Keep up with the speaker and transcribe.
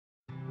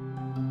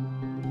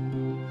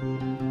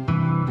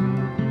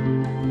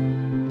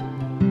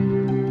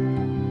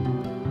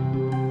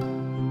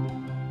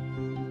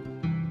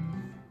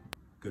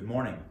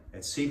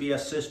At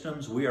CBS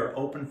Systems, we are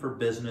open for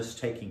business,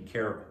 taking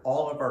care of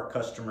all of our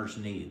customers'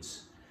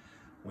 needs.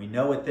 We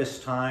know at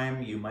this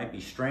time you might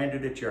be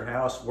stranded at your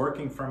house,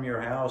 working from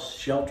your house,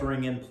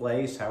 sheltering in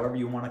place, however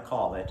you want to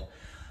call it.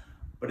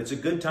 But it's a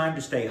good time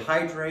to stay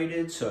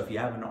hydrated, so if you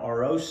have an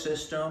RO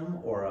system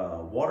or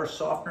a water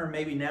softener,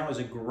 maybe now is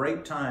a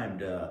great time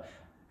to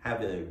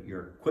have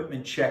your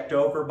equipment checked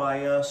over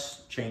by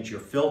us, change your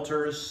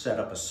filters, set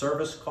up a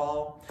service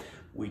call.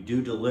 We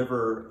do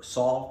deliver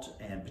salt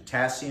and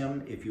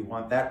potassium if you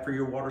want that for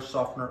your water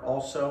softener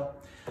also.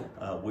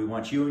 We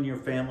want you and your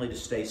family to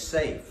stay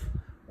safe.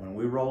 When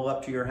we roll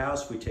up to your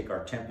house, we take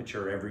our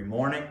temperature every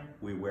morning.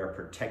 We wear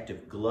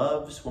protective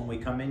gloves when we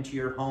come into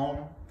your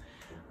home.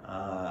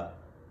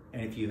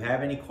 And if you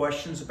have any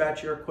questions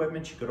about your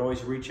equipment, you could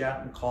always reach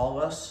out and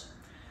call us.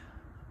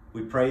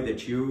 We pray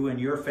that you and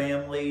your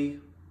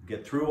family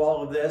get through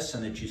all of this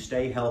and that you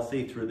stay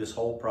healthy through this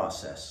whole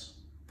process.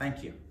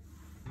 Thank you.